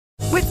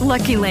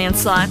Lucky Land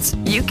Slots,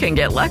 you can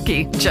get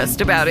lucky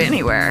just about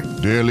anywhere.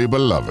 Dearly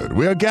beloved,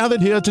 we are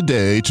gathered here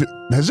today to...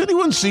 Has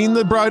anyone seen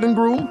the bride and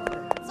groom?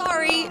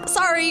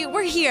 Sorry,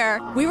 we're here.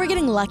 We were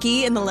getting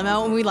lucky in the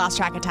limo and we lost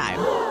track of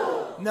time.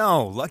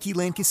 No, Lucky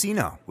Land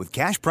Casino, with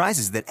cash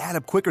prizes that add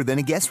up quicker than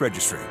a guest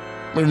registry.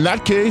 In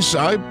that case,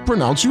 I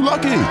pronounce you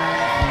lucky.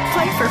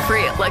 Play for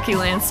free at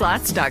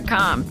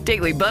LuckyLandSlots.com.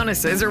 Daily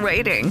bonuses are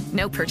waiting.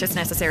 No purchase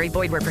necessary.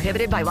 Void where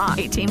prohibited by law.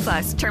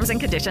 18+. Terms and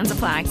conditions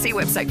apply. See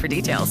website for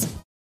details.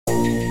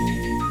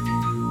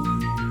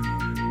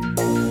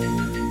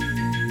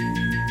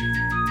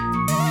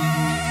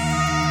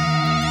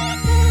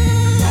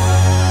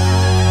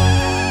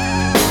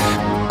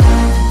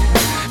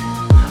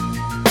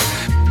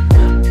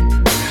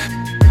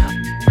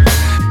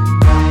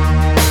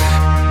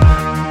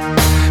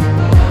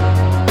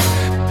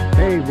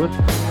 What's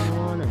going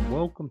on, and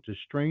welcome to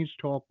Strange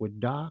Talk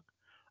with Doc.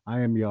 I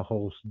am your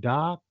host,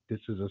 Doc. This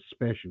is a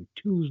special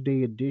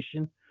Tuesday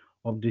edition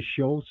of the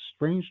show.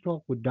 Strange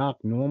Talk with Doc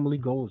normally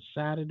goes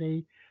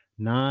Saturday,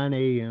 9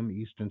 a.m.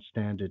 Eastern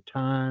Standard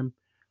Time.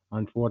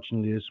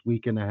 Unfortunately, this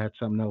weekend I had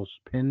something else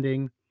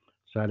pending,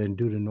 so I didn't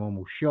do the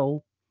normal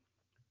show.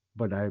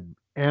 But I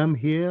am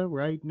here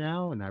right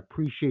now, and I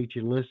appreciate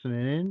you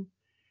listening in.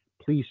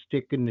 Please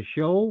stick in the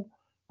show.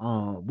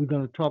 We're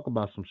going to talk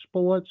about some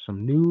sports,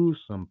 some news,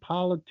 some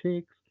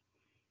politics,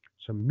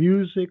 some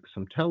music,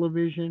 some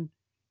television,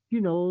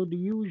 the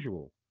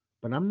usual.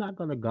 But I'm not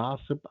going to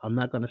gossip. I'm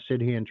not going to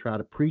sit here and try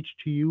to preach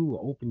to you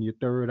or open your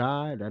third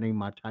eye. That ain't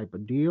my type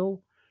of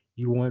deal.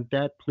 You want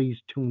that? Please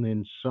tune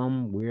in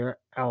somewhere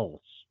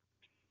else.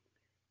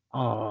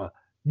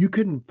 You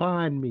couldn't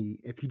find me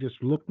if you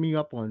just look me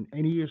up on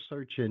any of your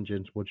search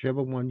engines,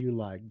 whichever one you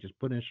like. Just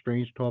put in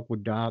Strange Talk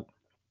with Doc.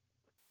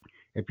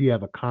 If you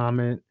have a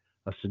comment,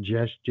 a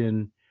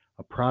suggestion,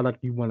 a product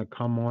you want to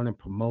come on and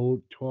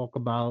promote, talk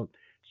about,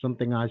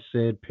 something I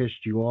said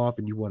pissed you off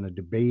and you want to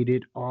debate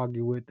it,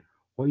 argue it,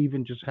 or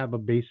even just have a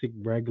basic,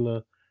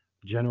 regular,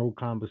 general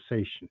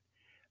conversation.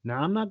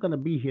 Now, I'm not going to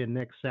be here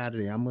next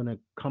Saturday. I'm going to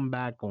come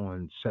back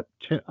on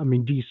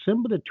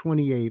December the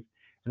 28th,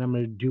 and I'm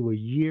going to do a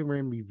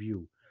year-end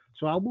review.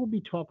 So I will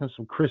be talking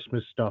some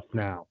Christmas stuff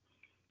now.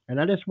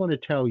 And I just want to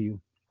tell you,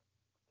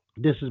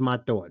 this is my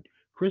thought.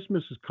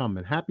 Christmas is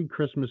coming. Happy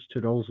Christmas to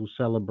those who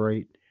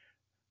celebrate.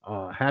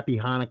 Happy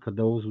Hanukkah to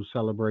those who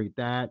celebrate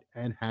that.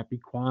 And happy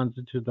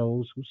Kwanzaa to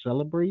those who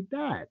celebrate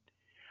that.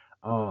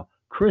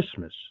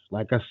 Christmas,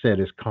 like I said,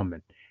 is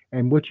coming.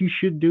 And what you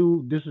should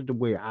do, this is the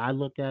way I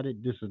look at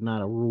it. This is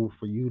not a rule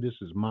for you. This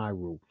is my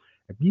rule.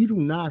 If you do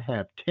not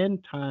have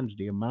 10 times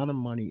the amount of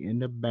money in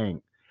the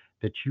bank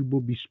that you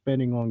will be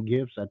spending on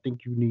gifts, I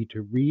think you need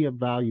to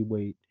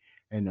reevaluate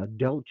and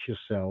adult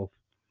yourself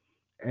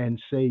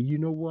and say, you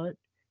know what?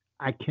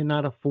 I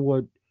cannot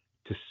afford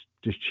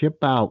to ship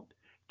out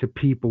to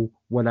people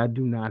what I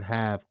do not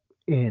have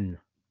in.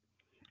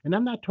 And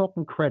I'm not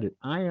talking credit.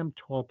 I am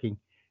talking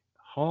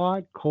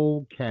hard,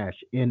 cold cash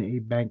in a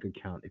bank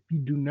account. If you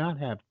do not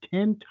have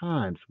 10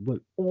 times with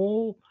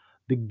all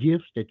the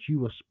gifts that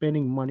you are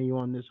spending money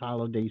on this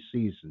holiday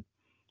season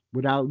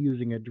without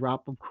using a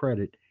drop of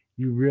credit,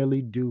 you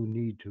really do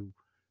need to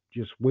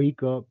just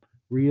wake up,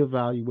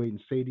 reevaluate,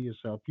 and say to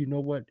yourself, you know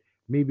what?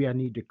 Maybe I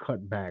need to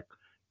cut back.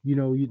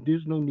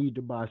 There's no need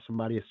to buy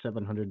somebody a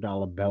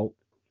 $700 belt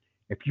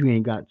if you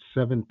ain't got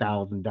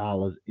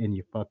 $7,000 in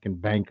your fucking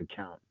bank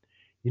account.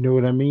 You know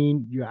what I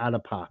mean? You're out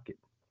of pocket.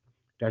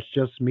 That's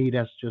just me.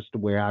 That's just the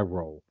way I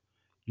roll.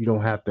 You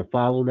don't have to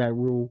follow that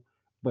rule.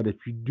 But if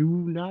you do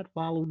not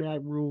follow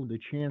that rule, the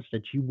chance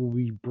that you will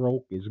be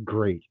broke is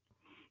great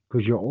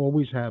because you'll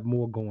always have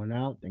more going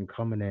out than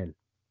coming in.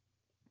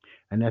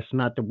 And that's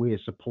not the way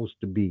it's supposed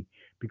to be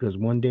because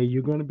one day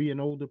you're going to be an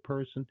older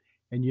person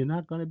and you're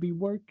not going to be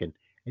working.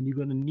 And you're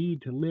going to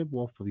need to live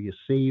off of your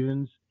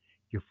savings,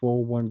 your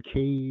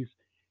 401ks,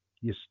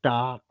 your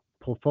stock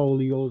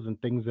portfolios,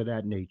 and things of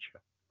that nature.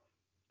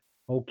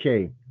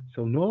 Okay,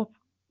 so North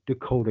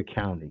Dakota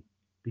County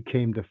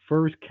became the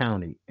first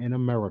county in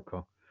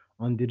America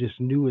under this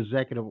new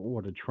executive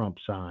order Trump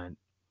signed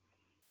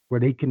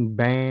where they can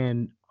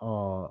ban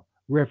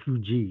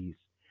refugees.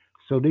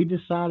 So they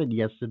decided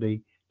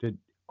yesterday that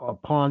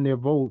upon their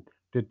vote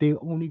that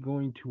they're only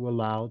going to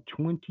allow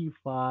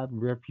 25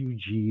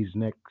 refugees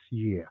next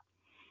year.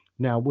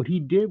 Now, what he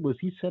did was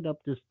he set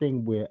up this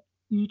thing where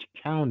each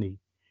county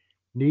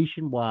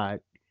nationwide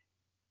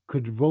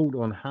could vote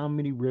on how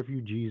many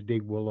refugees they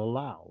will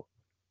allow.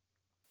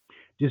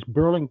 This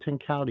Burlington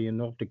County in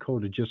North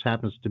Dakota just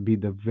happens to be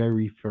the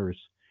very first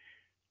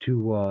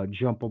to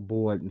jump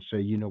aboard and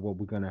say, you know what,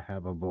 we're going to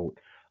have a vote.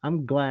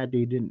 I'm glad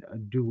they didn't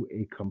do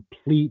a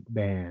complete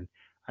ban.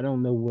 I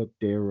don't know what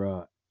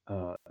their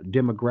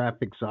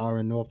demographics are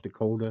in North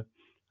Dakota.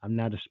 I'm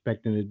not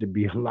expecting it to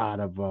be a lot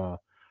of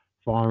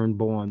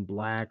foreign-born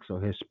blacks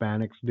or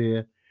Hispanics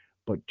there,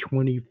 but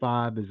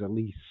 25 is at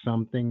least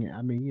something.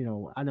 I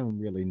mean, I don't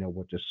really know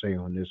what to say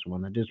on this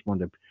one. I just want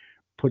to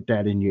put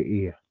that in your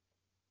ear.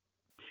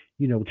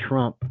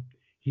 Trump,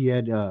 he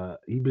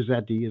was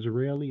at the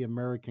Israeli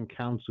American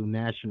Council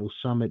National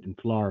Summit in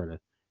Florida,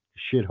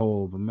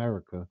 shithole of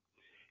America.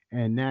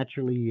 And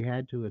naturally, he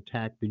had to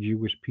attack the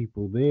Jewish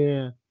people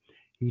there.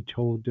 He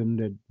told them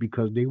that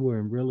because they were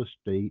in real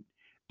estate,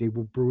 they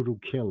were brutal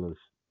killers.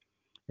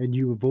 And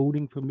you were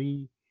voting for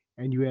me,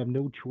 and you have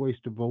no choice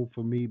to vote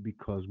for me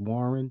because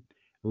Warren,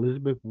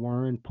 Elizabeth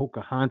Warren,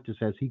 Pocahontas,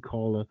 as he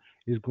called her,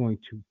 is going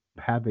to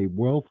have a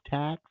wealth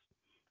tax.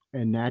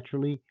 And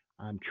naturally,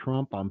 I'm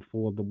Trump. I'm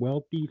for the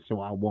wealthy, so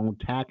I won't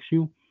tax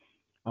you.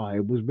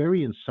 It was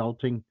very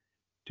insulting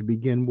to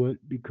begin with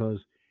because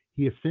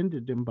he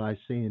offended them by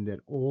saying that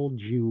all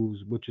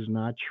Jews, which is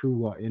not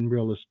true, are in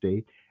real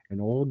estate,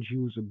 and all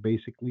Jews are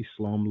basically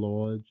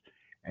slumlords,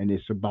 and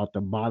it's about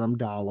the bottom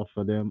dollar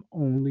for them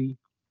only.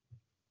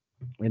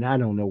 And I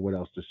don't know what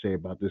else to say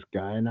about this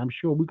guy. And I'm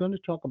sure we're going to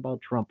talk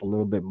about Trump a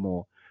little bit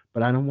more,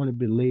 but I don't want to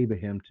belabor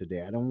him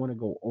today. I don't want to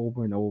go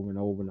over and over and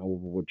over and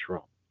over with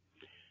Trump.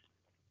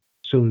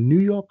 So, New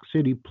York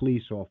City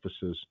police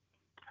officers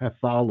have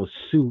filed a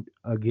suit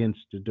against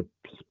the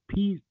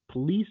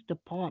police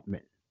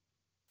department,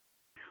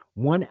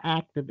 one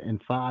active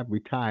and five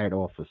retired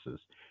officers.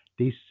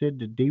 They said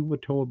that they were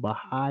told by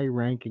high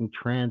ranking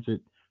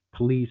transit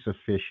police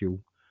official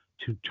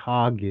to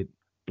target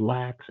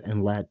blacks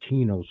and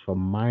Latinos for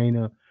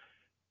minor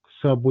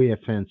subway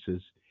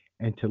offenses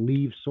and to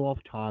leave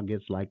soft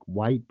targets like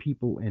white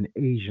people and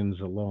Asians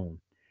alone.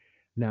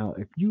 Now,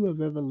 if you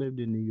have ever lived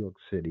in New York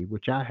City,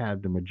 which I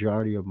have the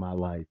majority of my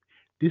life,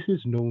 this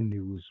is no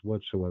news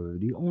whatsoever.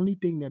 The only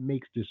thing that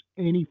makes this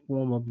any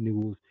form of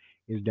news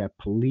is that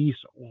police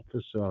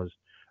officers,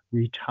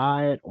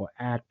 retired or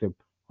active,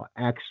 are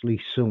actually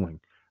suing.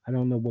 I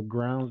don't know what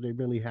grounds they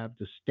really have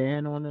to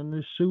stand on in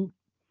this suit,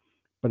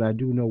 but I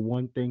do know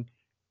one thing.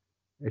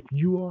 If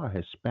you are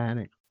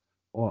Hispanic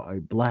or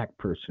a black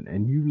person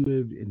and you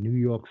live in New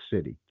York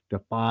City, the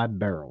five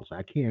boroughs,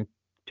 I can't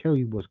tell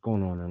you what's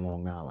going on in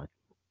Long Island.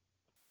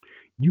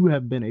 You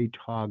have been a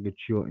target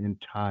your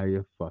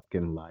entire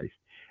fucking life.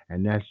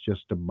 And that's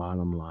just the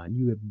bottom line.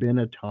 You have been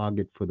a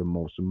target for the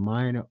most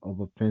minor of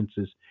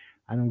offenses.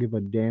 I don't give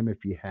a damn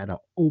if you had an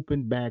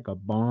open bag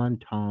of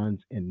Bon-Tons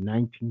in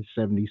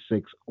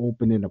 1976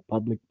 open in a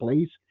public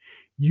place.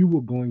 You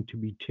were going to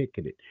be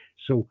ticketed.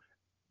 So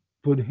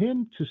for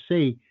him to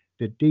say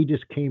that they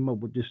just came up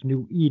with this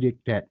new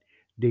edict that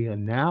they are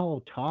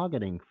now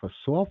targeting for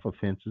soft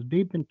offenses,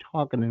 they've been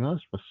targeting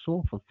us for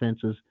soft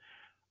offenses,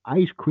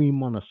 ice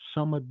cream on a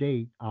summer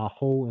day, our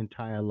whole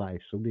entire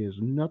life. So there's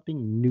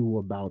nothing new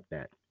about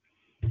that.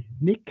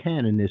 Nick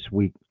Cannon this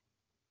week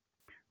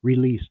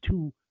released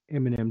two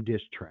Eminem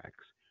diss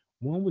tracks.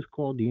 One was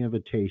called The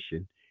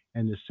Invitation,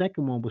 and the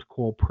second one was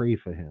called Pray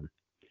for Him.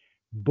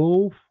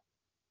 Both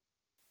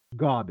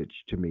garbage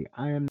to me.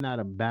 I am not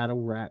a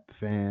battle rap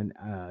fan.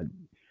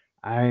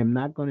 I am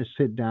not going to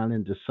sit down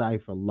and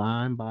decipher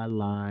line by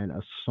line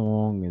a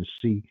song and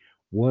see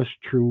what's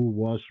true,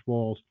 what's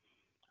false.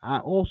 I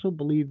also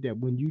believe that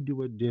when you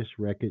do a diss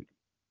record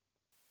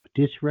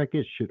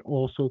should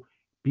also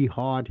be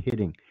hard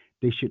hitting.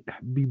 They should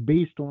be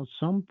based on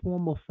some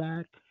form of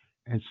fact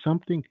and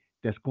something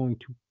that's going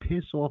to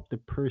piss off the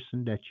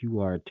person that you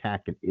are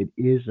attacking. It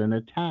is an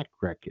attack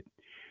record.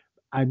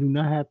 I do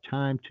not have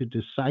time to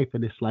decipher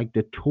this like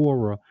the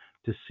Torah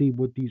to see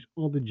what these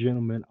other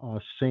gentlemen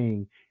are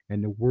saying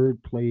and the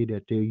wordplay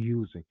that they're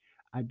using.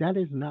 That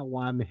is not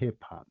why I'm a hip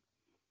hop.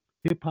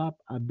 Hip hop,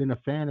 I've been a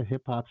fan of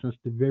hip hop since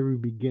the very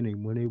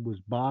beginning when it was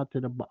bar to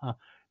the bar,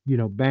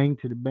 bang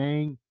to the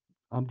bang,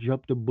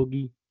 jump the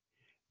boogie,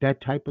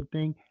 that type of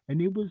thing.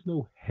 And there was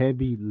no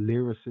heavy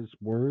lyricist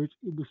words.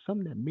 It was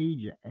something that made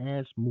your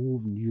ass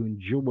move and you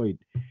enjoyed.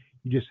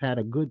 You just had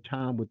a good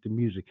time with the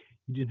music.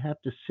 You didn't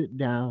have to sit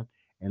down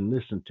and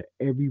listen to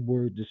every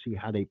word to see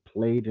how they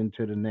played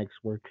into the next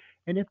word.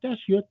 And if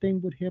that's your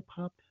thing with hip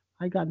hop,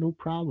 I got no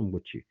problem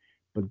with you.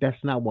 But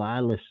that's not why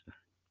I listen.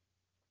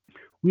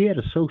 We had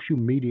a social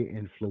media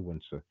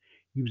influencer.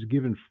 He was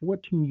given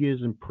 14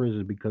 years in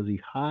prison because he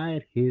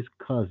hired his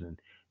cousin,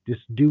 this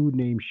dude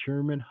named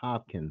Sherman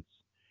Hopkins,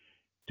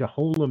 to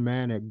hold a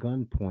man at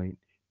gunpoint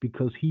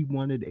because he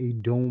wanted a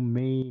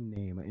domain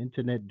name, an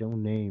internet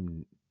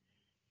domain.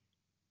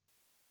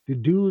 The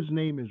dude's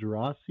name is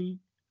Rossi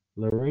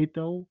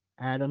Loreto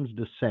Adams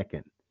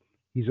II.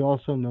 He's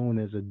also known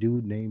as a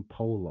dude named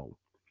Polo.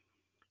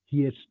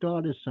 He had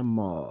started some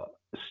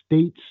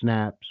state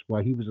snaps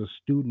while he was a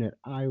student at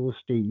Iowa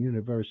State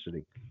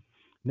University.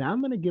 Now,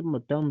 I'm going to give him a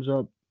thumbs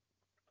up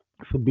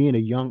for being a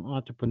young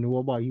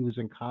entrepreneur while he was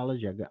in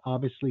college.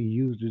 Obviously, he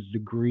used his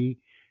degree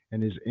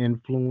and his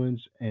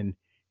influence and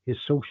his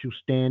social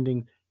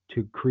standing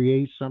to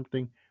create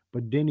something.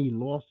 But then he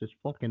lost his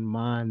fucking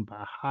mind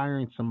by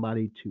hiring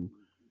somebody to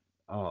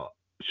uh,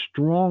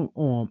 strong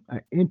arm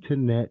an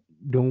internet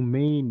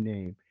domain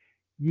name.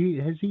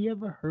 Has he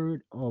ever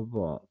heard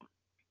of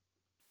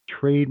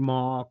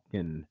trademark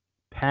and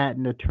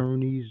patent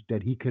attorneys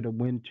that he could have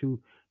went to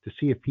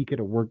see if he could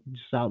have worked this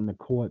out in the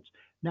courts?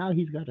 Now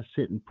he's got to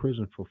sit in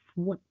prison for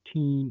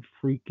 14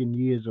 freaking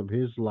years of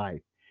his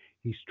life.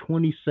 He's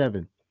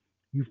 27.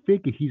 You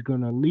figure he's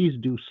going to at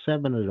least do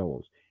 7 of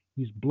those.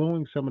 He's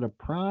blowing some of the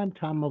prime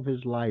time of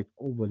his life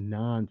over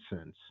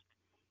nonsense.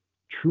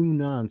 True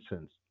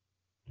nonsense.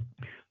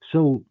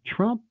 So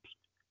Trump's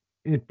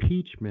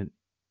impeachment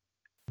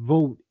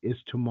vote is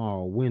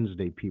tomorrow,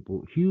 Wednesday,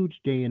 people. Huge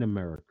day in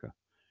America.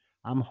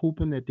 I'm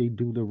hoping that they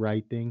do the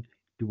right thing.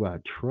 Do I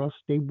trust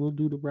they will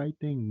do the right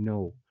thing?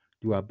 No.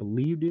 Do I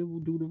believe they will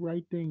do the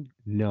right thing?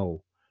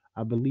 No.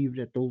 I believe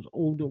that those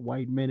older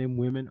white men and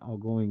women are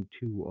going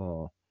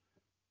to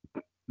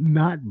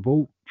not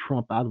vote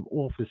Trump out of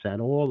office at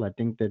all. I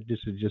think that this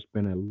has just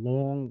been a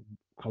long,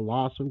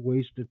 colossal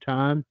waste of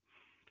time.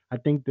 I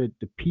think that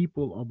the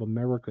people of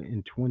America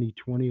in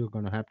 2020 are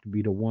going to have to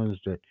be the ones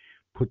that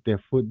put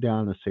their foot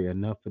down and say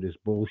enough of this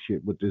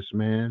bullshit with this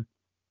man.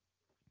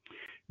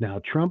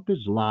 Now, Trump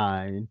is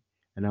lying,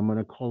 and I'm going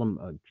to call him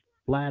a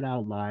flat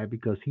out liar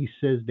because he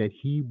says that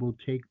he will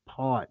take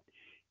part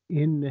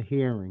in the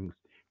hearings,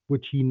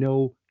 which he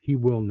know he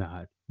will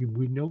not.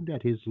 We know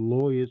that his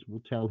lawyers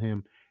will tell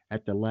him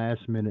at the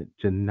last minute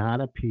to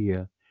not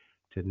appear,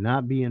 to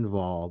not be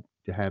involved,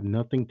 to have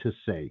nothing to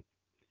say.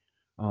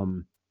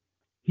 Um,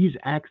 he's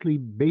actually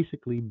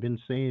basically been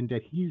saying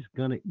that he's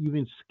going to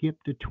even skip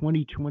the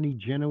 2020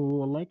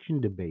 general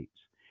election debates.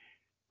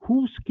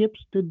 Who skips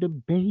the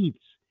debates?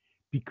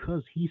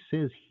 Because he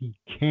says he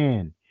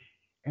can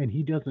and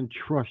he doesn't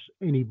trust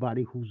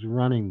anybody who's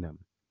running them.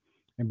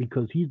 And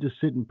because he's the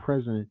sitting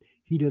president,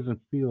 he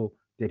doesn't feel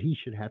that he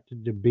should have to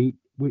debate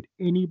with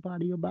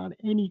anybody about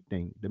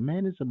anything. The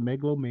man is a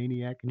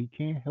megalomaniac and he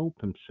can't help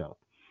himself.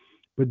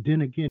 But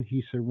then again,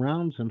 he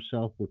surrounds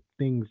himself with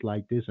things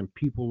like this and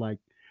people like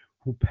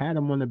who pat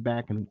him on the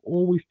back and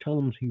always tell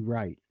him he's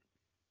right.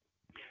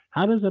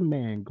 How does a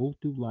man go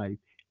through life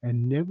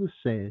and never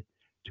say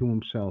to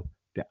himself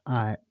that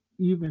I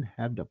even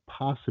have the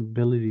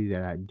possibility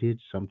that I did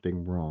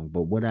something wrong,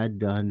 but what I've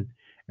done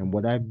and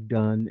what I've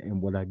done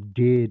and what I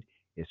did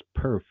is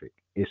perfect.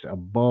 It's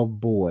above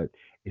board.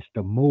 It's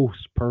the most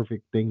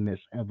perfect thing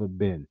that's ever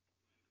been.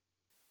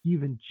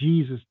 Even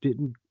Jesus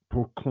didn't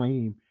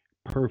proclaim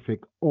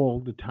perfect all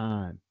the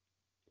time,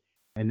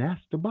 and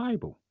that's the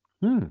Bible.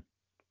 Hmm.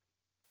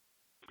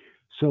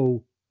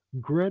 So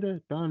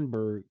Greta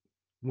Thunberg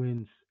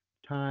wins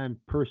Time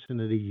Person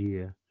of the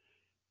Year.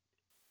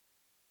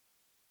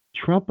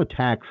 Trump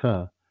attacks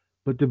her,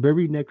 but the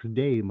very next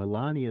day,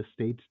 Melania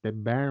states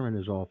that Barron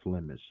is off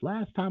limits.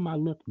 Last time I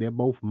looked, they're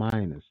both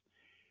minors.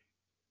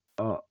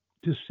 Uh,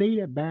 to say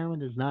that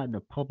Barron is not in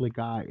the public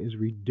eye is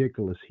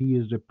ridiculous. He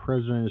is the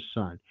president's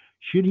son.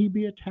 Should he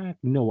be attacked?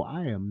 No,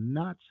 I am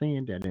not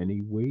saying that in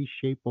any way,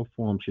 shape, or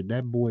form. Should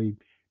that boy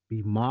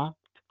be mocked,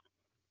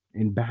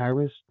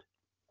 embarrassed,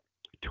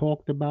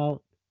 talked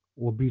about,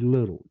 or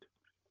belittled?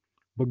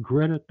 But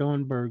Greta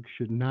Thunberg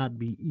should not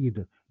be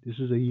either. This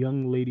is a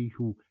young lady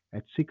who,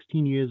 at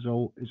 16 years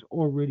old, is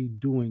already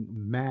doing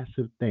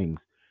massive things.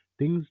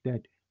 Things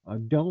that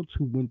adults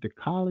who went to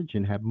college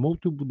and have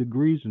multiple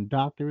degrees and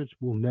doctorates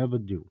will never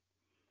do.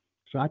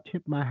 So I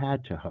tip my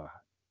hat to her.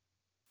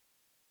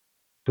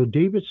 So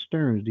David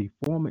Stearns, the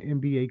former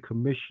NBA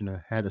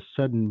commissioner, had a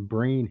sudden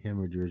brain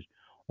hemorrhage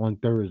on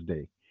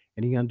Thursday,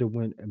 and he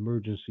underwent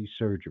emergency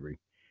surgery.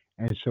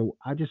 And so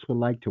I just would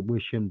like to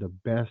wish him the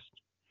best.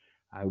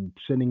 I'm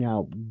sending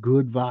out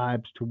good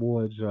vibes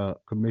towards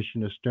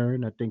Commissioner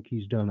Stern. I think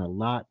he's done a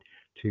lot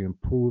to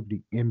improve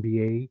the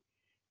NBA,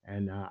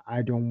 and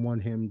I don't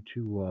want him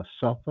to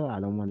suffer. I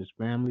don't want his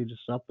family to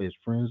suffer, his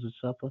friends to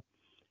suffer.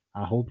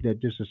 I hope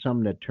that this is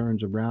something that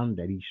turns around,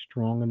 that he's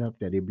strong enough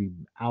that he'll be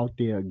out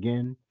there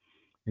again,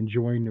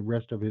 enjoying the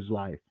rest of his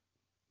life.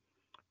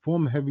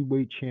 Former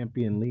heavyweight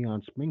champion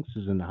Leon Spinks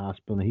is in the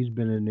hospital, and he's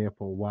been in there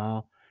for a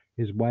while.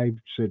 His wife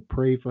said,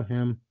 pray for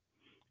him.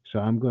 So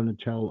I'm going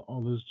to tell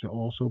others to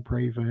also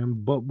pray for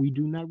him. But we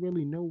do not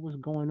really know what's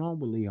going on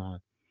with Leon.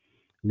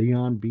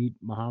 Leon beat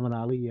Muhammad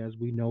Ali, as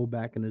we know,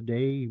 back in the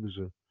day. He was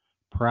a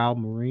proud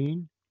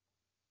Marine.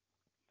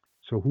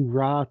 So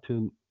hoorah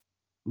to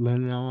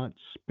Leonard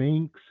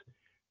Spinks.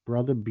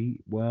 Brother,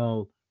 beat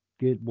well,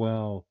 get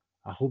well.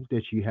 I hope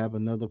that you have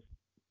another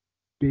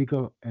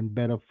bigger and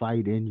better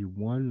fight in you.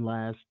 One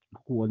last,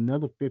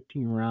 another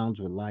 15 rounds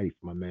of life,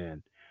 my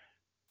man.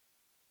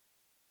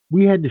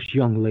 We had this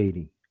young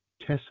lady,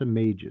 Tessa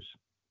Majors,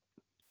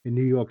 in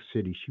New York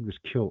City. She was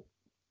killed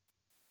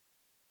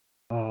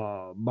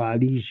by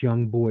these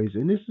young boys.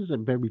 And this is a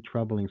very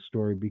troubling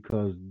story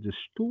because the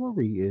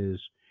story is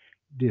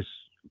this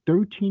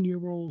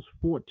 13-year-olds,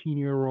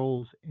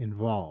 14-year-olds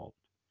involved.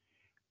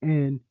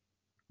 And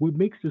what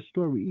makes the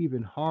story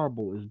even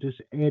horrible is this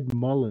Ed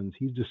Mullins.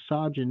 He's the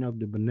sergeant of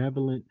the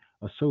Benevolent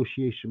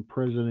Association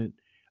president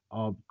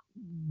of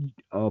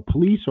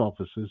police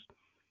officers.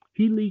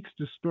 He leaks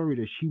the story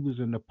that she was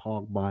in the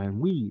park buying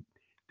weed.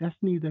 That's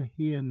neither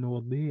here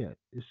nor there.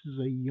 This is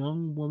a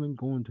young woman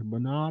going to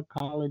Bernard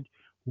College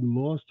who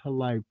lost her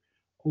life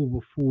over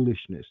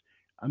foolishness.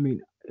 I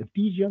mean, if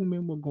these young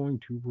men were going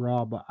to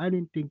rob her, I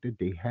didn't think that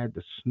they had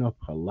to snuff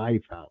her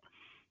life out.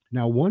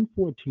 Now, one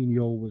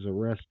 14-year-old was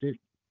arrested,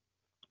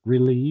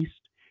 released.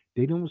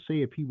 They don't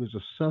say if he was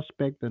a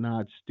suspect or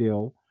not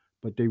still,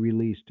 but they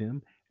released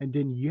him. And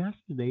then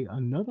yesterday,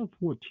 another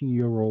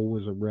 14-year-old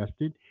was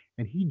arrested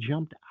and he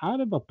jumped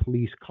out of a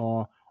police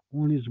car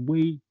on his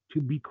way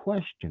to be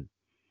questioned.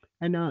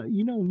 And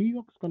New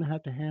York's going to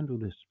have to handle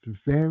this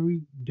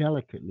very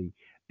delicately.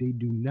 They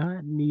do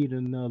not need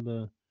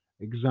another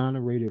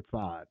exonerated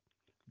five.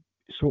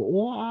 So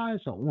all eyes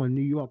are on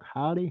New York,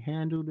 how they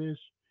handle this,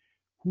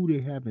 who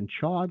they have in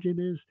charge of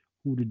this,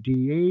 who the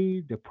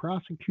DA, the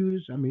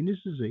prosecutors. I mean,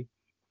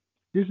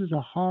 this is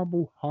a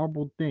horrible,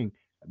 horrible thing.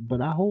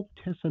 But I hope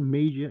Tessa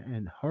Major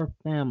and her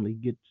family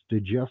gets the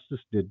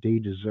justice that they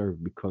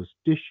deserve because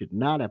this should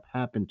not have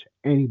happened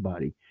to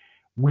anybody.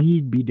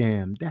 We'd be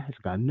damned. That has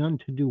got nothing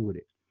to do with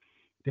it.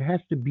 There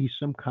has to be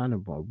some kind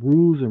of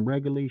rules and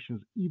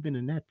regulations, even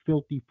in that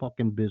filthy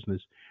fucking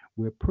business,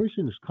 where a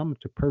person is coming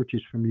to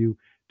purchase from you,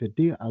 that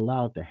they're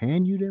allowed to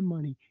hand you their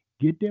money,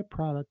 get their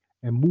product,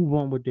 and move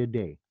on with their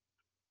day.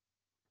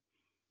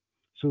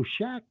 So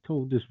Shaq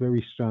told this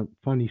very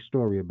funny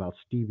story about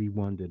Stevie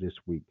Wonder this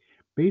week.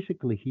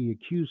 Basically, he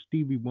accused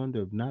Stevie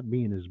Wonder of not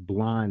being as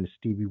blind as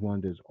Stevie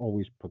Wonder is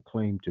always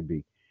proclaimed to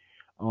be.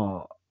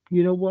 Uh,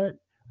 you know what?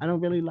 I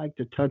don't really like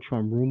to touch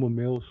on rumor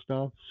mill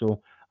stuff,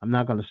 so I'm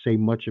not going to say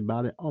much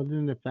about it, other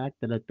than the fact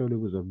that I thought it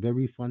was a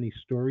very funny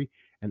story.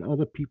 And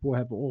other people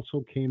have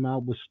also came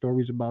out with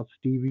stories about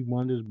Stevie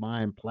Wonder's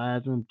buying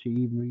plasma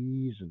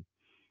TVs and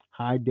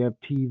high def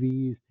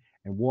TVs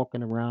and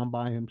walking around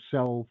by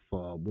himself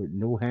with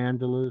no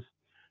handlers.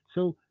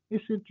 So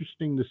it's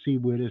interesting to see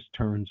where this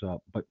turns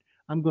up, but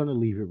I'm going to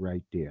leave it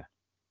right there.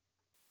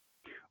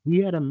 We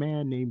had a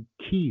man named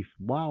Keith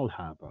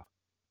Wildhaber.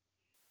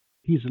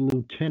 He's a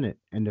lieutenant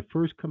and the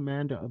first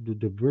commander of the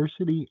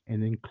Diversity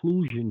and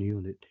Inclusion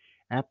Unit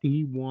after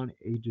he won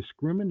a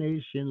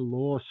discrimination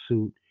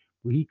lawsuit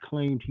where he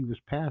claimed he was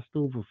passed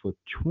over for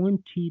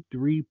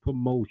 23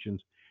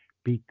 promotions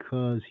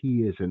because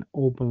he is an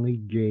openly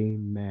gay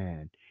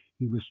man.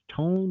 He was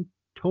told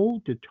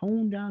to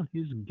tone down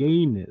his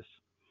gayness.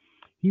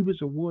 He was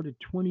awarded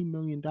 $20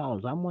 million.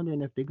 I'm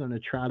wondering if they're going to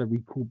try to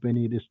recoup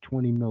any of this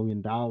 $20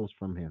 million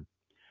from him.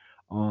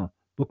 Uh,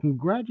 but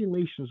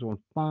congratulations on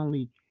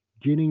finally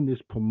getting this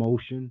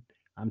promotion.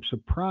 I'm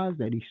surprised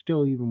that he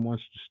still even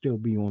wants to still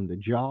be on the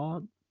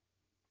job.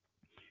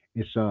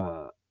 It's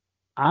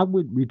I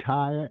would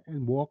retire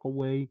and walk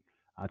away.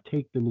 I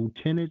take the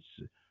lieutenant's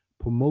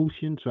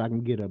promotion so I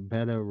can get a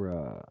better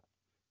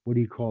what do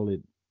you call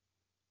it,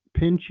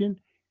 pension,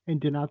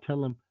 and then I'll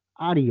tell them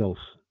adios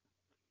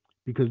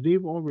because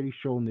they've already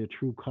shown their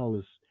true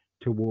colors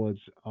towards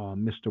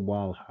Mr.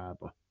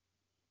 Wildhaber.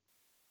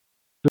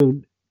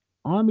 So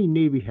Army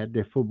Navy had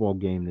their football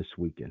game this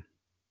weekend.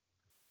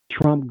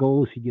 Trump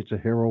goes, he gets a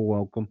hero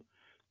welcome.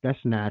 That's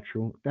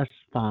natural. That's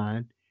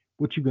fine.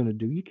 What you gonna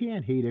do? You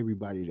can't hate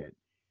everybody that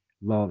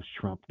loves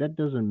Trump. That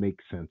doesn't make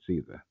sense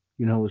either.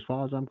 As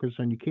far as I'm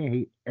concerned, you can't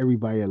hate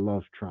everybody that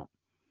loves Trump.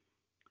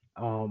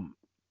 Um,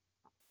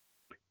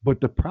 but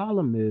the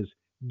problem is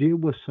there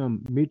were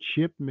some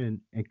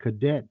midshipmen and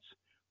cadets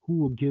who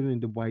were giving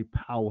the white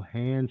power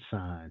hand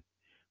sign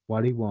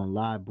while they were on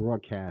live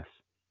broadcast.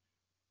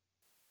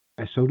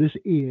 And so this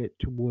aired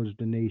towards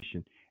the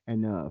nation.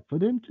 And for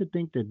them to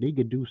think that they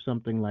could do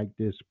something like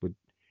this with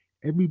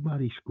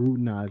everybody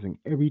scrutinizing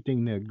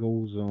everything that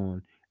goes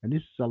on, and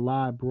this is a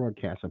live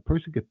broadcast, a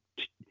person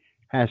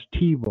has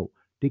TiVo,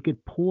 they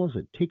could pause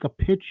it, take a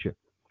picture,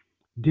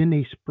 then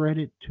they spread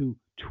it to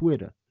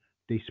Twitter,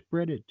 they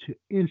spread it to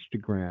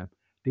Instagram,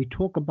 they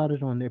talk about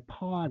it on their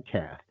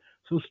podcast.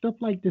 So stuff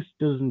like this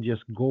doesn't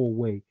just go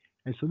away.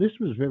 And so this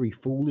was very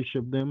foolish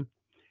of them.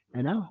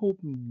 And I hope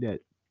that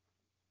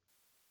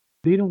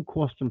they don't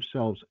cost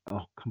themselves a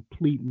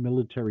complete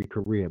military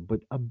career,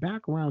 but a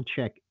background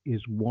check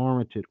is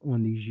warranted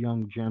on these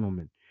young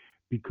gentlemen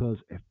because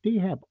if they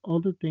have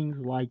other things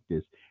like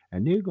this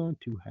and they're going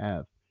to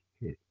have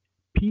eh,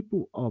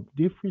 people of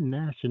different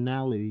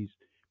nationalities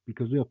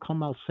because they'll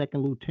come out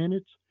second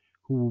lieutenants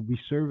who will be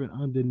serving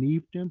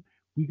underneath them,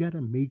 we got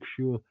to make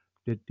sure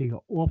that they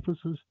are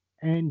officers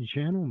and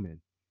gentlemen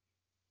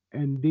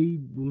and they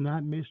will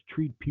not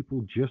mistreat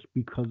people just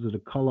because of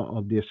the color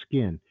of their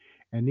skin.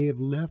 And they have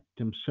left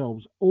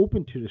themselves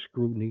open to the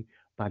scrutiny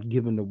by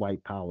giving the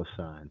white power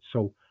sign.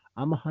 So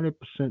I'm 100%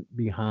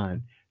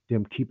 behind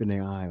them keeping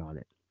their eye on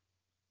it.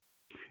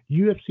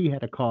 UFC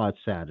had a card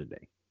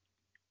Saturday.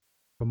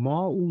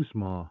 Kamal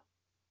Usman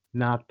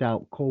knocked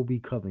out Kobe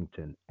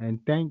Covington. And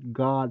thank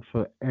God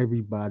for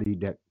everybody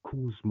that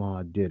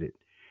Kuzma did it.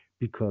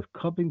 Because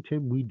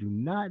Covington, we do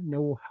not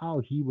know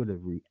how he would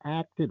have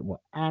reacted or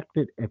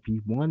acted if he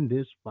won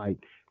this fight,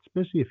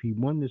 especially if he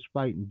won this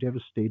fight in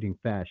devastating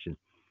fashion.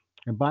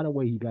 And by the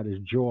way, he got his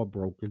jaw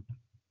broken.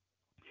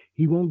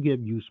 He won't give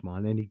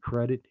Usman any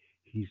credit.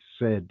 He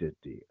said that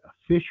the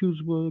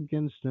officials were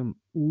against him.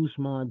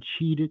 Usman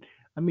cheated.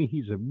 I mean,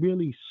 he's a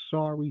really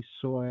sorry,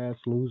 sore ass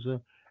loser.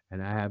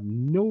 And I have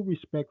no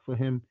respect for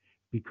him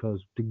because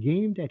the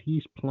game that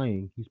he's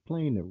playing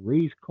the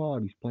race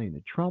card, he's playing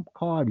the Trump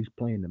card, he's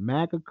playing the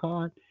MAGA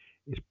card.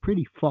 It's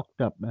pretty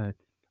fucked up, man.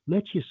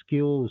 Let your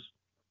skills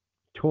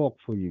talk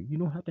for you. You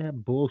don't have to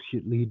have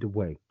bullshit lead the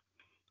way.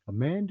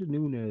 Amanda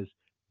Nunes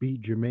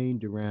beat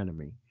Jermaine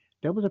Durandamy.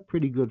 That was a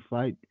pretty good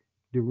fight.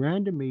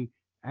 Durandamy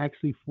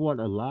actually fought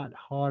a lot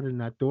harder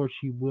than I thought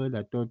she would.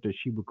 I thought that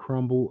she would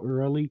crumble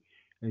early,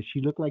 and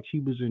she looked like she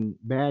was in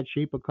bad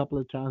shape a couple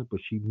of times, but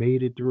she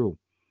made it through.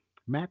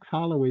 Max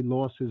Holloway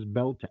lost his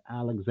belt to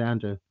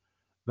Alexander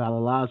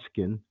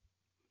Valalaskin,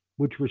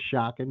 which was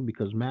shocking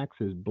because Max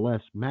is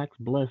blessed. Max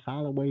Bless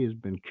Holloway has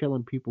been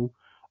killing people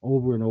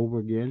over and over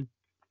again.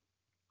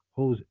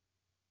 Jose,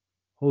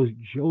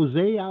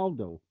 Jose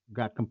Aldo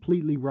got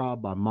completely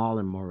robbed by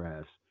Marlon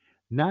Moraes.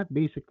 Not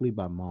basically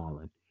by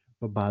Marlon,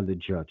 but by the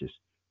judges.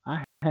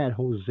 I had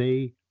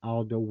Jose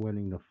Aldo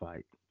winning the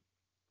fight.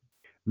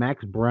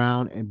 Max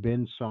Brown and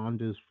Ben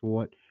Saunders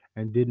fought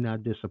and did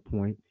not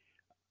disappoint.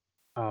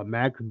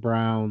 Max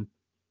Brown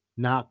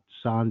knocked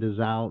Saunders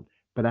out,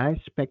 but I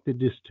expected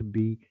this to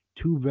be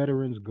two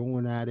veterans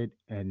going at it,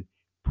 and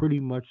pretty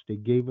much they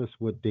gave us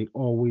what they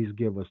always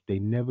give us. They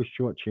never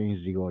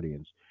shortchanged the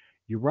audience.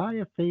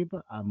 Uriah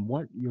Faber, I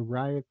want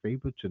Uriah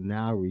Faber to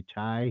now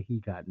retire. He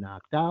got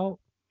knocked out.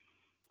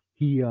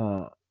 He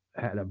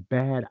had a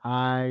bad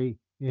eye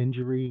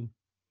injury.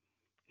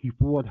 He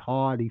fought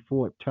hard, he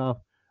fought tough,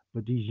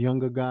 but these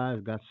younger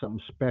guys got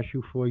something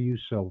special for you.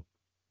 So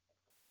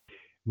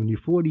when you're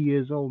 40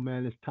 years old,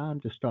 man, it's time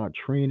to start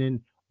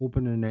training,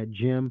 opening that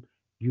gym,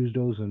 use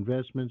those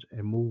investments,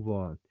 and move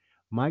on.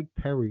 Mike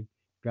Perry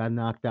got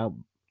knocked out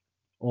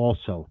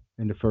also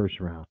in the first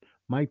round.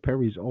 Mike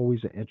Perry's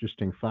always an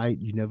interesting fight.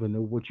 You never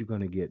know what you're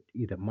going to get.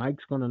 Either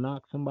Mike's going to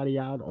knock somebody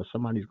out or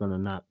somebody's going to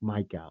knock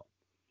Mike out.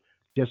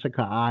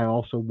 Jessica I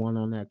also won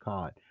on that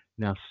card.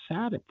 Now,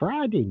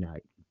 Friday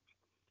night,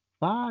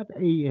 5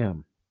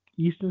 a.m.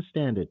 Eastern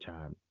Standard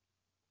Time,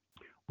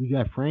 we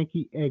got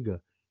Frankie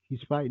Edgar. He's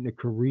fighting the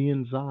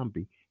Korean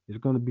Zombie. It's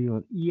going to be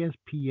on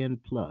ESPN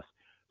Plus.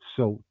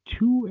 So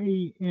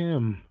 2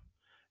 a.m.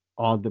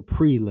 are the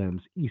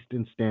prelims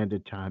Eastern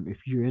Standard Time. If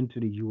you're into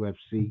the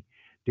UFC,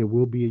 there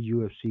will be a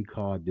UFC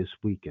card this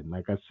weekend.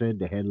 Like I said,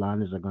 the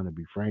headliners are going to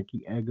be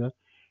Frankie Edgar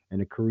and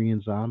the Korean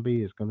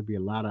Zombie. It's going to be a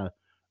lot of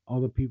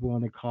other people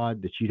on the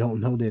card that you don't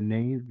know their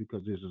names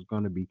because this is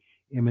going to be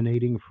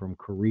emanating from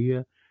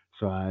Korea.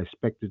 So I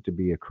expect it to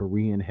be a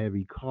Korean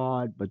heavy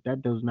card, but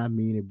that does not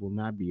mean it will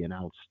not be an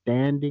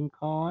outstanding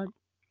card.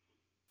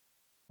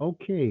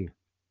 Okay,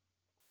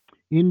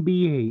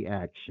 NBA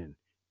action.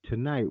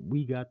 Tonight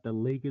we got the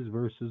Lakers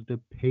versus the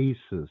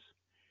Pacers.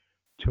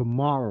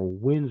 Tomorrow,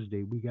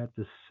 Wednesday, we got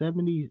the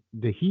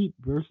Heat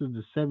versus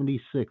the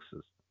 76ers.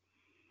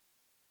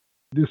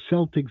 The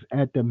Celtics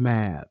at the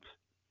Mavs.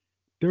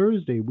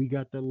 Thursday, we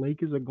got the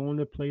Lakers are going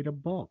to play the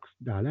Bucks.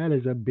 Now that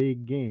is a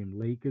big game.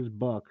 Lakers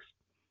Bucks.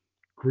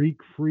 Greek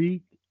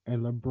Freak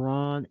and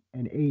LeBron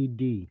and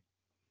AD.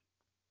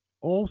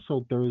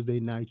 Also Thursday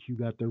night, you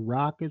got the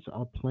Rockets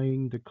are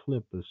playing the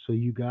Clippers. So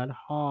you got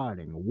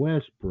Harding,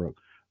 Westbrook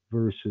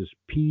versus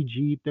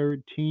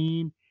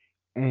PG-13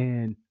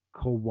 and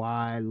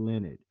Kawhi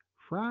Leonard.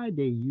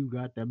 Friday, you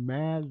got the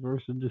Mavs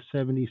versus the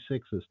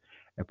 76ers.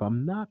 If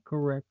I'm not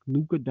correct,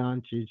 Luka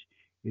Doncic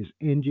is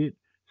injured,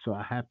 so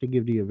I have to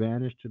give the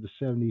advantage to the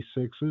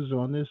 76ers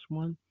on this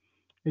one.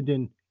 And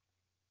then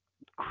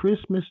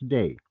Christmas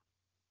Day,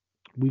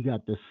 we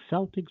got the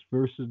Celtics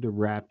versus the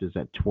Raptors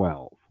at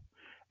 12.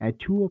 At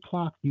 2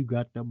 o'clock, you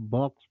got the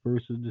Bucks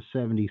versus the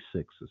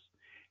 76ers.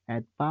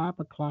 At 5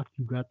 o'clock,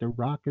 you got the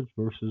Rockets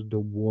versus the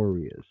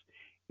Warriors.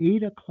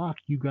 8 o'clock,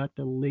 you got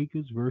the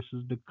Lakers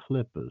versus the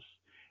Clippers.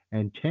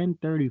 And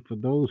 10:30 for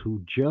those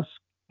who just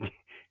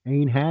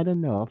ain't had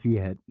enough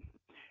yet,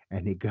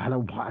 and they gotta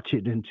watch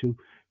it until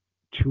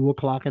 2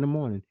 o'clock in the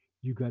morning.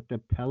 You got the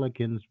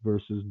Pelicans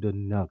versus the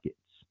Nuggets.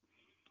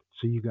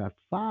 So you got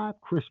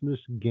five Christmas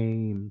Day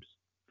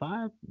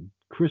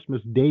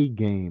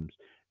games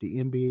the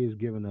NBA is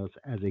giving us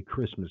as a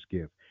Christmas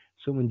gift.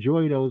 So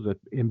enjoy those if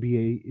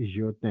NBA is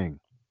your thing.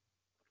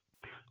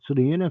 So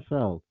the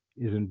NFL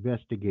is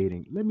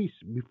investigating.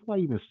 Before I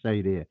even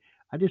say that,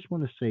 I just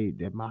want to say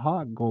that my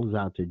heart goes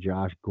out to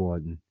Josh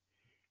Gordon.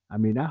 I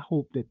mean, I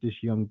hope that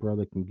this young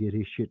brother can get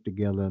his shit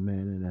together,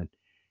 man, and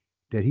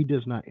that he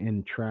does not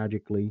end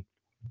tragically.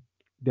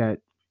 That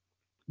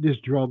this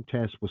drug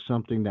test was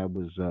something that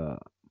was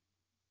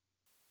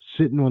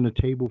sitting on the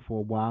table for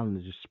a while, and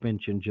the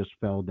suspension just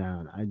fell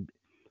down.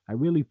 I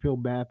really feel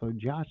bad for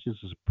Josh. Is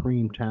a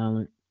supreme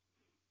talent,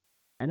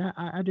 and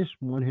I just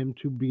want him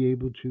to be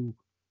able to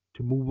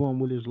move on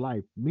with his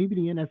life. Maybe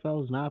the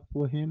NFL is not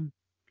for him,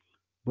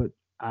 but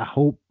I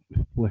hope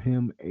for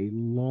him a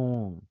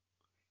long,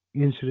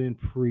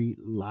 incident-free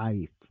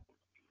life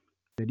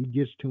that he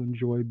gets to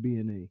enjoy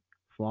being a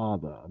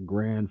father, a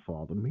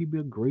grandfather, maybe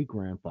a great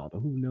grandfather.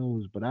 Who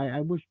knows? But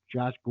I wish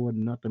Josh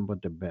Gordon nothing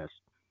but the best.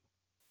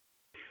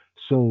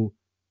 So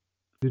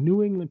the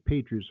New England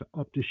Patriots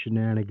are up to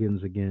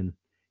shenanigans again.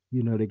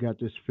 You know, they got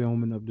this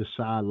filming of the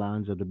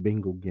sidelines of the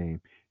Bengal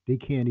game. They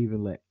can't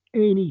even let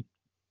any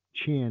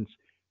chance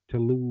to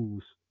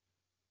lose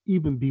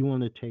even be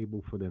on the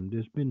table for them.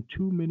 There's been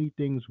too many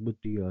things with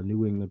the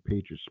New England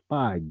Patriots.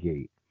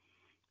 Spygate,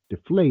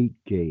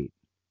 Deflategate.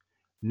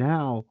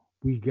 Now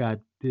we got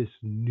this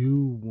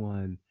new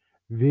one,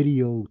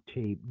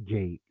 videotape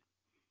gate.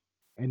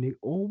 and they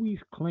always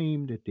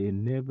claim that they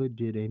never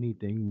did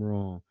anything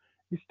wrong.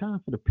 It's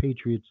time for the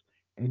Patriots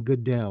and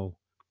Goodell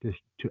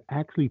to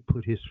actually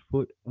put his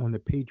foot on the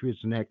Patriots'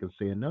 neck and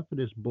say enough of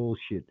this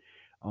bullshit,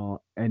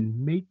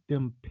 and make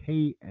them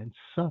pay and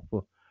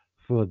suffer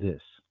for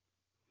this.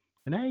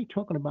 And I ain't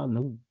talking about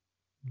no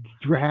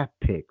draft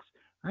picks.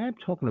 I am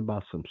talking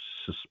about some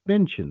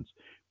suspensions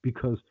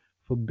because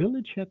for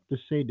Belichick to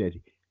say that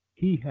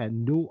he had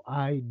no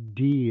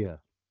idea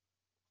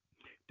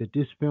that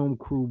this film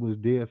crew was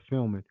there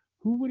filming,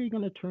 who were they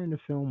going to turn the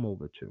film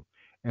over to?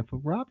 And for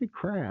Robert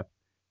Kraft,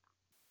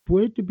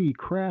 for it to be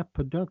Kraft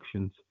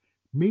Productions,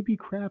 maybe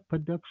Kraft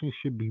Productions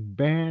should be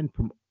banned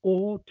from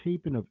all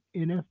taping of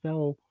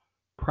NFL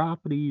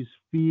properties,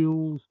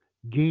 fields,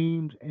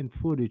 games, and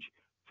footage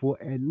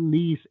for at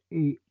least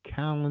a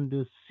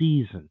calendar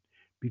season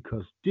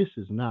because this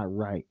is not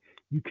right.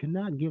 You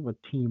cannot give a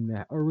team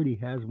that already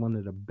has one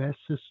of the best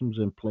systems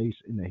in place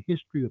in the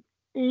history of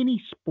any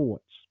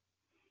sports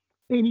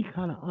any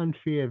kind of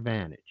unfair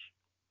advantage.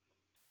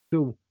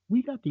 So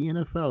we got the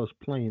NFL is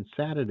playing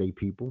Saturday,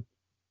 people.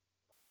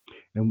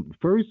 And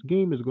first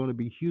game is going to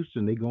be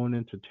Houston. They're going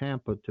into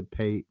Tampa to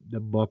pay the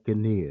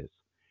Buccaneers.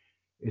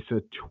 It's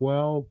a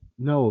 12.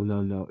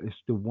 No. It's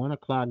the 1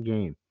 o'clock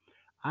game.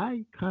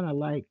 I kind of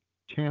like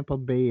Tampa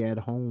Bay at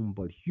home,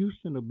 but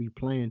Houston will be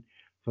playing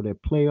for their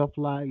playoff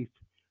life.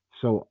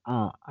 So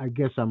I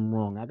guess I'm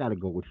wrong. I got to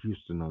go with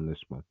Houston on this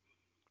one.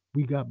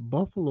 We got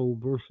Buffalo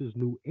versus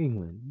New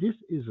England. This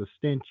is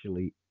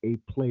essentially a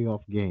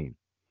playoff game.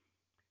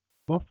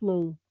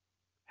 Buffalo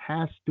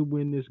has to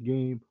win this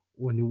game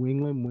or New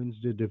England wins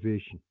the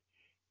division.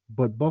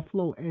 But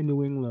Buffalo and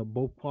New England are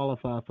both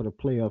qualified for the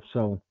playoffs.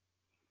 So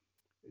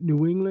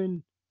New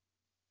England,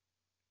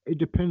 it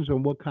depends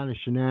on what kind of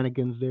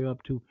shenanigans they're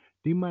up to.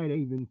 They might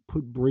even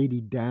put Brady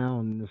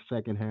down in the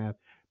second half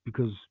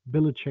because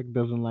Belichick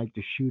doesn't like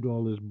to shoot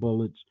all his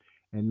bullets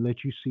and let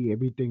you see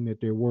everything that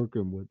they're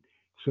working with.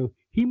 So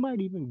he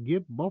might even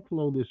give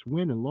Buffalo this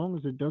win as long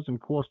as it doesn't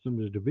cost them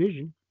the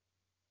division.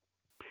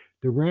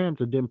 The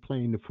Rams are then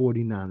playing the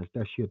 49ers.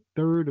 That's your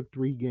third of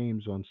three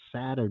games on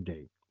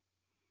Saturday.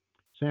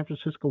 San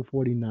Francisco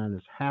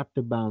 49ers have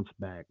to bounce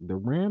back. The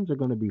Rams are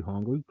going to be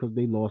hungry because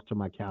they lost to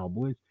my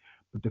Cowboys,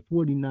 but the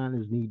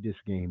 49ers need this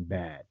game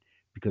bad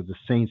because the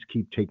Saints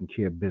keep taking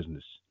care of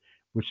business,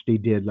 which they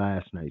did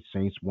last night.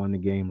 Saints won the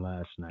game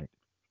last night.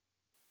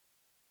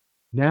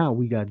 Now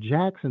we got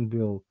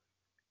Jacksonville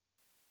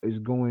is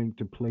going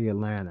to play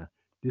Atlanta.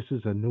 This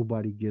is a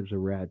nobody gives a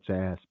rat's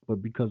ass,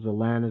 but because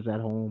Atlanta's at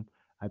home,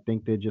 I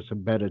think they're just a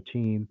better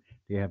team.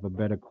 They have a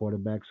better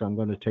quarterback, so I'm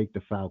going to take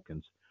the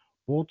Falcons.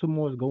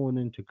 Baltimore's going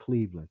into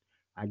Cleveland.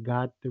 I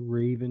got the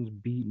Ravens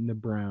beating the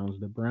Browns.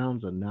 The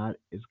Browns are not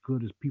as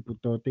good as people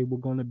thought they were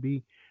going to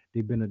be.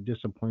 They've been a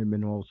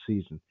disappointment all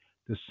season.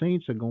 The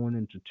Saints are going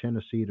into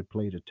Tennessee to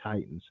play the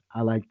Titans.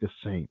 I like the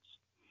Saints.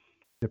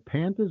 The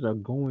Panthers are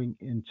going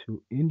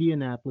into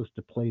Indianapolis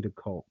to play the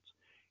Colts.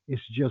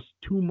 It's just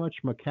too much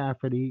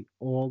McCaffrey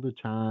all the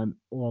time,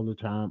 all the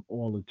time,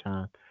 all the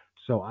time.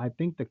 So I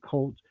think the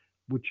Colts,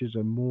 which is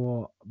a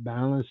more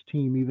balanced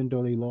team, even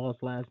though they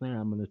lost last night,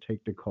 I'm going to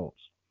take the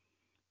Colts.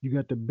 You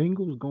got the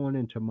Bengals going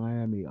into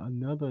Miami,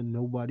 another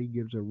nobody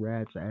gives a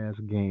rat's ass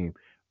game.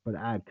 But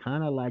I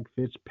kind of like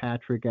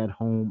Fitzpatrick at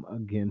home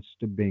against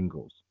the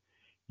Bengals.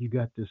 You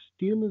got the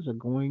Steelers are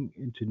going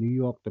into New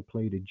York to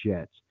play the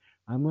Jets.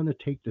 I'm going to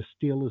take the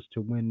Steelers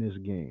to win this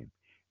game.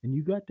 And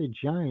you got the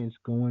Giants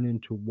going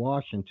into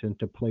Washington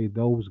to play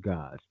those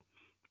guys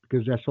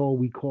because that's all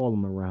we call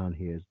them around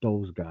here is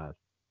those guys.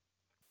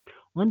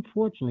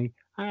 Unfortunately,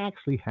 I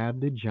actually have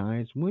the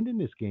Giants winning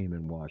this game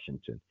in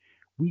Washington.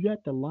 We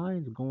got the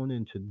Lions going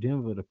into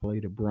Denver to play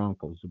the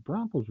Broncos. The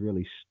Broncos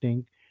really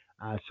stink,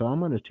 so I'm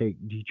going to take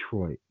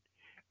Detroit.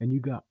 And you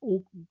got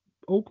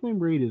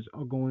Oakland Raiders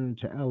are going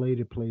into LA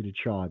to play the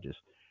Chargers.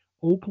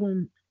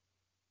 Oakland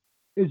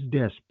is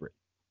desperate.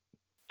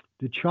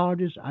 The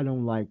Chargers I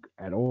don't like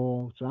at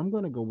all, so I'm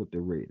going to go with the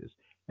Raiders.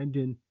 And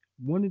then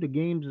one of the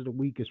games of the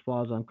week, as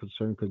far as I'm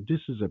concerned, because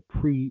this is a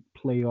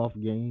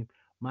pre-playoff game,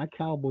 my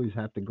Cowboys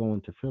have to go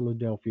into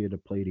Philadelphia to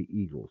play the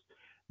Eagles.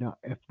 Now,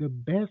 if the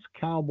best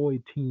Cowboy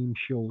team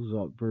shows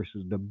up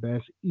versus the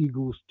best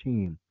Eagles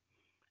team,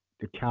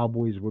 the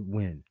Cowboys would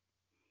win.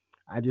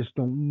 I just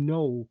don't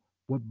know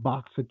what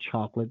box of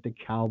chocolate the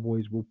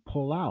Cowboys will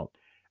pull out.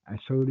 And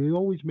so they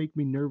always make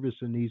me nervous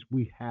in these.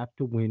 We have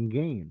to win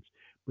games.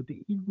 But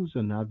the Eagles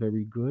are not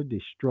very good. They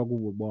struggle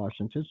with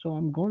Washington. So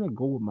I'm going to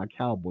go with my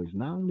Cowboys,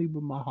 not only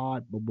with my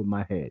heart, but with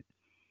my head.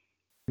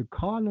 The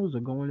Cardinals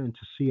are going into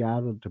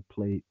Seattle to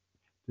play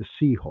the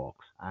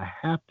Seahawks. I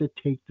have to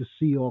take the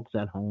Seahawks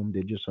at home.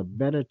 They're just a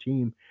better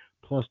team.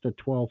 Plus the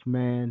 12th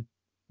man.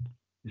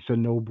 It's a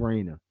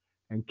no-brainer.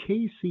 And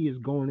KC is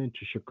going into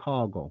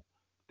Chicago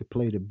to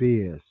play the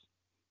Bears.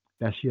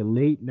 That's your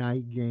late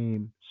night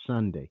game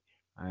Sunday.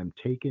 I am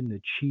taking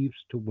the Chiefs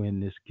to win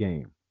this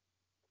game.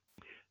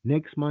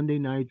 Next Monday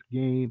night's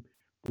game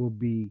will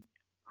be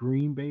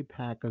Green Bay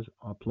Packers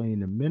are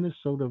playing the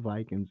Minnesota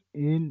Vikings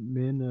in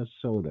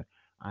Minnesota.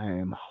 I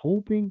am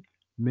hoping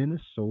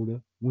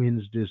Minnesota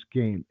wins this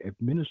game. If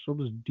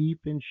Minnesota's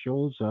defense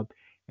shows up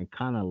and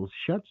kind of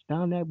shuts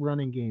down that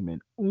running game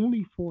and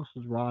only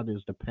forces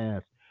Rodgers to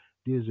pass,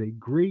 there's a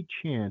great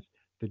chance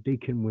that they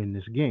can win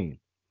this game.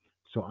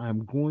 So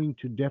I'm going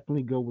to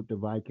definitely go with the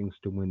Vikings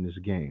to win this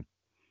game.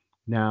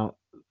 Now,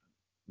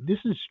 this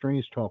is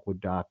Strange Talk with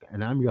Doc,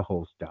 and I'm your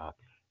host, Doc.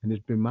 And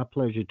it's been my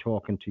pleasure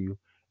talking to you.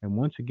 And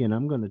once again,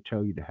 I'm going to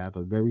tell you to have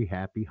a very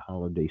happy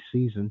holiday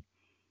season.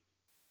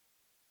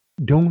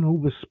 Don't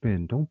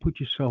overspend. Don't put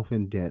yourself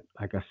in debt,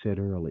 like I said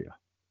earlier.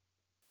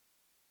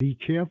 Be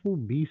careful.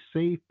 Be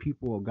safe.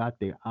 People have got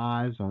their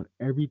eyes on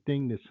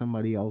everything that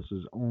somebody else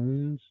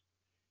owns.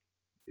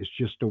 It's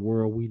just the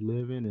world we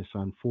live in. It's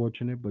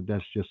unfortunate, but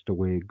that's just the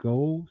way it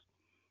goes.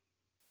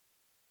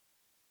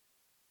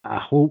 I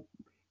hope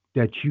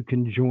that you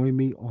can join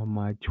me on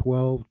my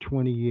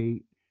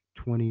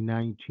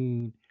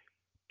 12/28/2019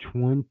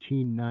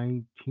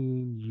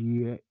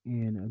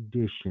 year-end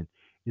edition.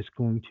 It's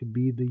going to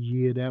be the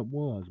year that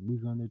was. We're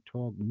going to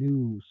talk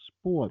news,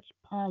 sports,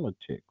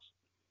 politics.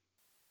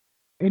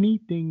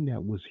 Anything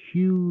that was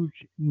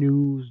huge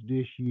news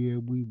this year,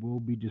 we will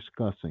be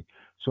discussing.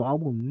 So I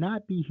will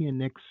not be here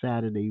next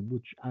Saturday,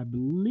 which I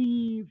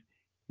believe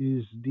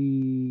is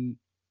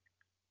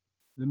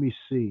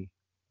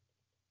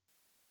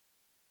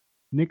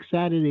next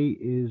Saturday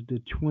is the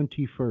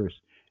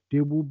 21st.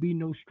 There will be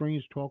no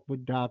Strange Talk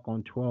with Doc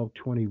on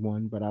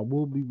 12/21, but I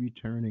will be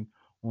returning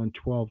on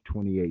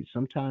 12/28.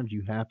 Sometimes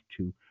you have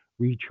to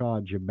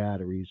recharge your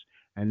batteries,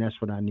 and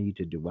that's what I need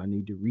to do. I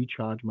need to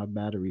recharge my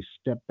batteries,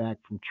 step back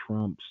from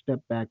Trump,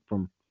 step back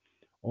from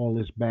all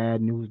this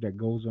bad news that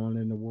goes on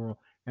in the world,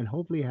 and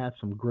hopefully have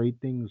some great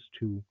things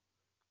to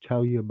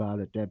tell you about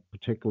at that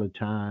particular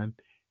time.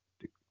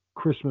 The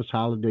Christmas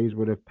holidays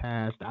would have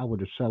passed. I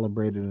would have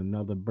celebrated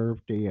another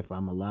birthday if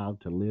I'm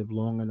allowed to live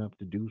long enough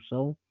to do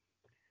so.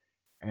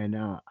 And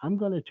I'm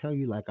going to tell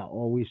you, like I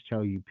always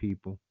tell you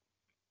people,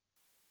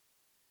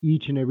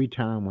 each and every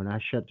time when I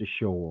shut the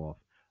show off,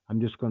 I'm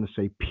just going to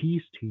say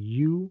peace to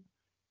you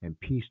and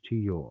peace to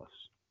yours.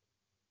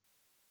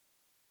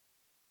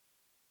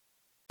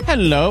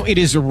 Hello, it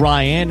is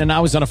Ryan, and I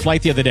was on a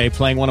flight the other day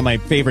playing one of my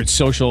favorite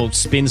social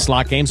spin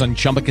slot games on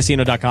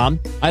ChumbaCasino.com.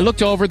 I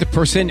looked over at the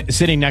person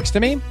sitting next to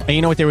me, and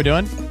you know what they were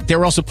doing? They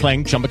were also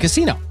playing Chumba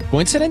Casino.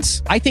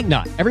 Coincidence? I think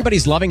not.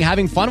 Everybody's loving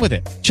having fun with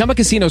it. Chumba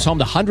Casino is home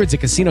to hundreds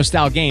of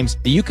casino-style games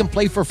that you can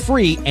play for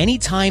free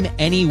anytime,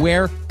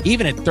 anywhere,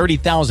 even at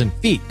 30,000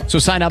 feet. So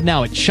sign up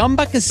now at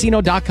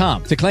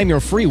ChumbaCasino.com to claim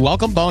your free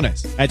welcome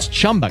bonus. That's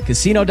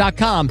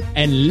ChumbaCasino.com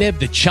and live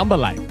the Chumba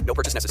life. No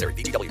purchase necessary.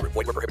 VGW. Void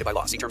where prohibited by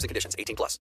law. See terms and conditions. 18+.